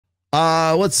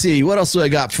Let's see. What else do I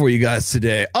got for you guys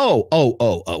today?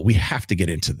 Oh. We have to get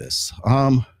into this.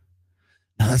 No,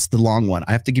 that's the long one.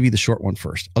 I have to give you the short one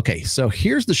first. Okay, so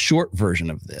here's the short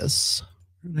version of this.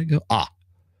 Where did I go?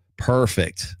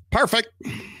 Perfect.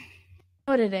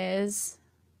 What it is,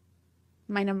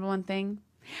 my number one thing.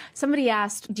 Somebody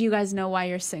asked, do you guys know why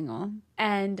you're single?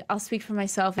 And I'll speak for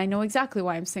myself. I know exactly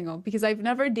why I'm single, because I've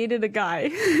never dated a guy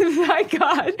that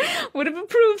God would have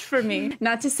approved for me.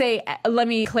 Not to say, let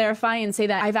me clarify and say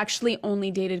that I've actually only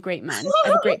dated great men.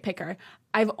 I'm a great picker.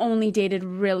 I've only dated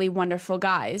really wonderful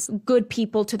guys, good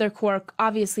people to their core,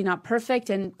 obviously not perfect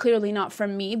and clearly not for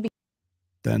me.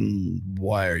 Then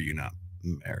why are you not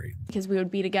married? Because we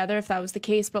would be together if that was the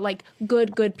case, but like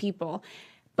good people.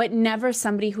 But never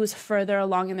somebody who's further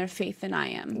along in their faith than I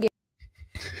am.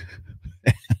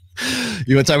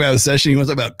 You want to talk about a session? You want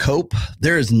to talk about cope?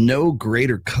 There is no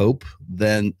greater cope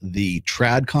than the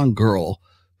tradcon girl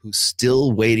who's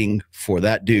still waiting for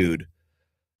that dude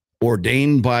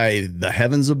ordained by the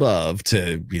heavens above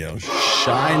to,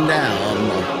 shine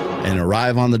down and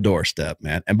arrive on the doorstep,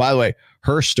 man. And by the way,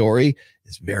 her story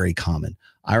is very common.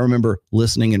 I remember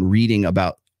listening and reading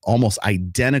about almost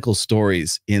identical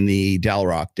stories in the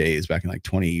Dalrock days back in like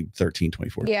 2013,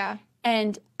 2014. Yeah.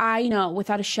 And I know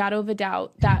without a shadow of a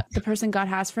doubt that the person God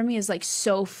has for me is like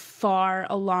so far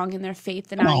along in their faith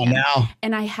than I am. Now.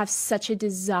 And I have such a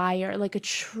desire, like a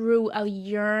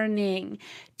yearning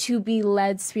to be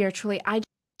led spiritually.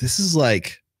 This is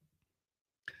like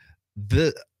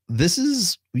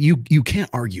you can't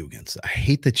argue against it. I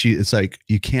hate that it's like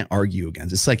you can't argue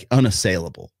against. It's like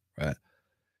unassailable, right?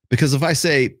 Because if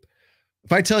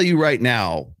I tell you right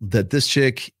now that this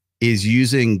chick is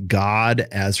using God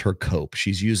as her cope,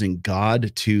 she's using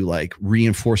God to like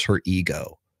reinforce her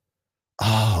ego.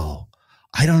 Oh,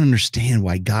 I don't understand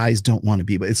why guys don't want to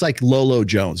be, but it's like Lolo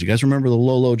Jones. You guys remember the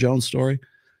Lolo Jones story?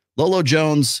 Lolo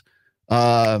Jones,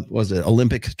 was it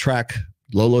Olympic track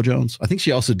Lolo Jones? I think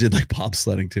she also did like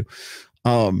bobsledding too.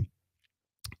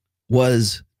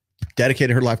 Was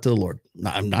dedicated her life to the Lord.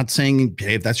 I'm not saying,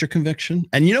 hey, if that's your conviction.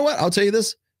 And you know what? I'll tell you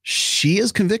this. She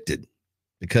is convicted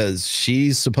because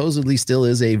she supposedly still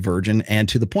is a virgin, and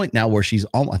to the point now where she's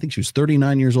almost, I think she was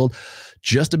 39 years old,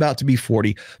 just about to be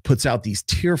 40, puts out these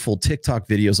tearful TikTok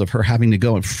videos of her having to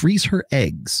go and freeze her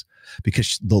eggs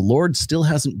because the Lord still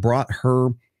hasn't brought her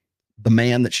the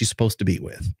man that she's supposed to be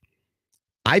with.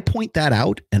 I point that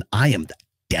out and I am the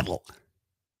devil,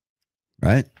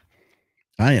 right?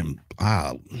 I am,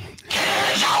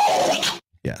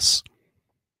 yes.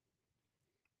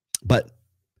 But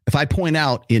if I point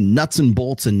out in nuts and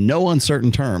bolts and no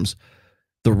uncertain terms,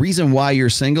 the reason why you're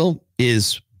single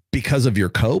is because of your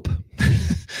cope,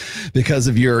 because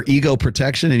of your ego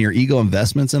protection and your ego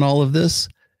investments in all of this.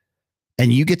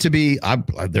 And you get to be,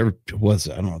 there was,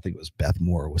 I don't know, I think it was Beth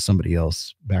Moore, it was somebody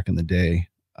else back in the day.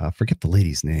 Forget the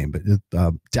lady's name, but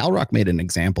Dalrock made an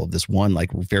example of this one,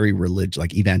 like very religious,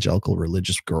 like evangelical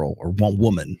religious girl, or one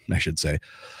woman, I should say,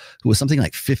 who was something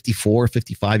like 54,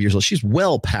 55 years old. She's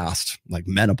well past like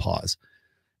menopause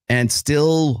and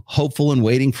still hopeful and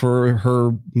waiting for her,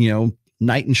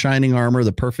 knight in shining armor,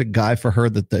 the perfect guy for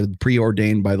her that the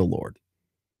preordained by the Lord.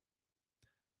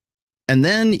 And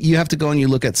then you have to go and you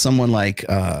look at someone like,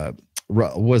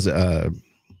 is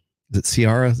it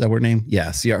Ciara? Is that her name?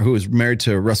 Yeah, Ciara, who was married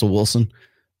to Russell Wilson,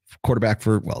 quarterback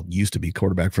for, used to be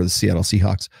quarterback for the Seattle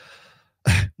Seahawks,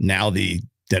 now the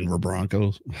Denver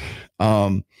Broncos.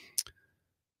 And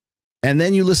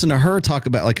then you listen to her talk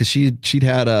about, like, cause she'd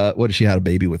had what did she had a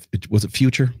baby with? Was it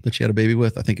Future that she had a baby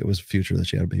with? I think it was Future that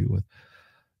she had a baby with.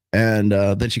 And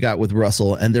then she got with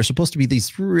Russell, and they're supposed to be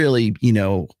these really,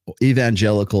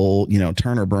 evangelical,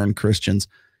 turn or burn Christians.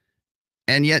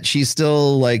 And yet she's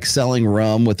still like selling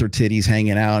rum with her titties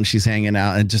hanging out, and she's hanging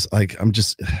out, and just like,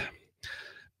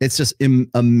 it's just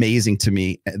amazing to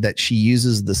me that she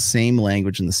uses the same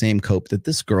language and the same cope that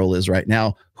this girl is right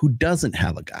now, who doesn't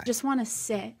have a guy. Just want to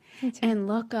sit and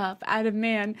look up at a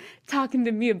man talking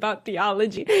to me about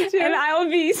theology, and I'll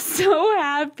be so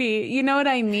happy. You know what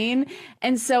I mean?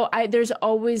 And so there's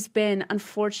always been,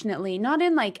 unfortunately, not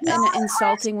in like an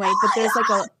insulting way,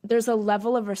 but there's a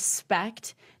level of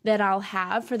respect that I'll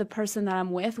have for the person that I'm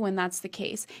with when that's the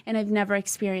case. And I've never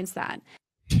experienced that.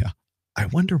 Yeah. I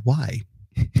wonder why.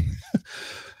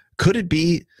 Could it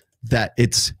be that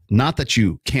it's not that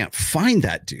you can't find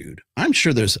that dude? I'm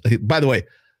sure there's, by the way,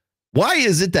 why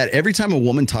is it that every time a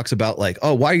woman talks about like,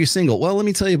 oh, why are you single? Well, let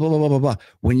me tell you, blah, blah, blah, blah, blah.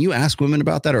 When you ask women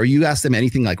about that, or you ask them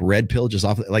anything like red pill, just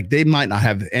off, like they might not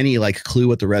have any like clue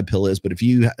what the red pill is. But if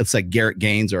it's like Garrett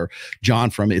Gaines or John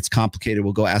from It's Complicated,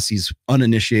 we'll go ask these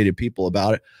uninitiated people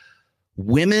about it.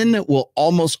 Women will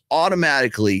almost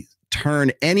automatically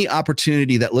turn any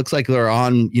opportunity that looks like they're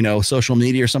on, social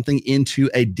media or something into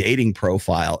a dating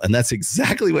profile. And that's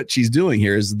exactly what she's doing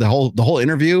here. Is the whole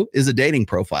interview is a dating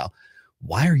profile.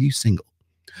 Why are you single?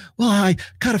 Well, I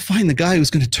got to find the guy who's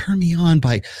going to turn me on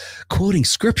by quoting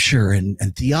scripture and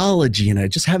theology. And I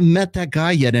just haven't met that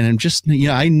guy yet. And I'm just,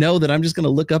 I know that I'm just going to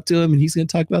look up to him and he's going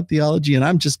to talk about theology and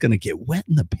I'm just going to get wet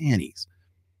in the panties.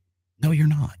 No, you're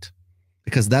not.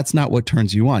 Because that's not what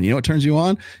turns you on. You know what turns you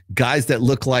on? Guys that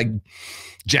look like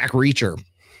Jack Reacher.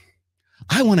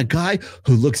 I want a guy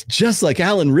who looks just like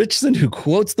Alan Richardson, who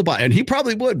quotes the Bible. And he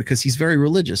probably would because he's very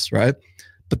religious, right?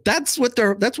 But that's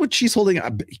what she's holding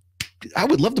up. I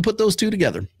would love to put those two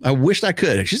together. I wish I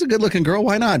could. She's a good looking girl.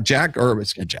 Why not?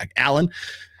 Alan.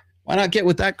 Why not get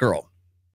with that girl?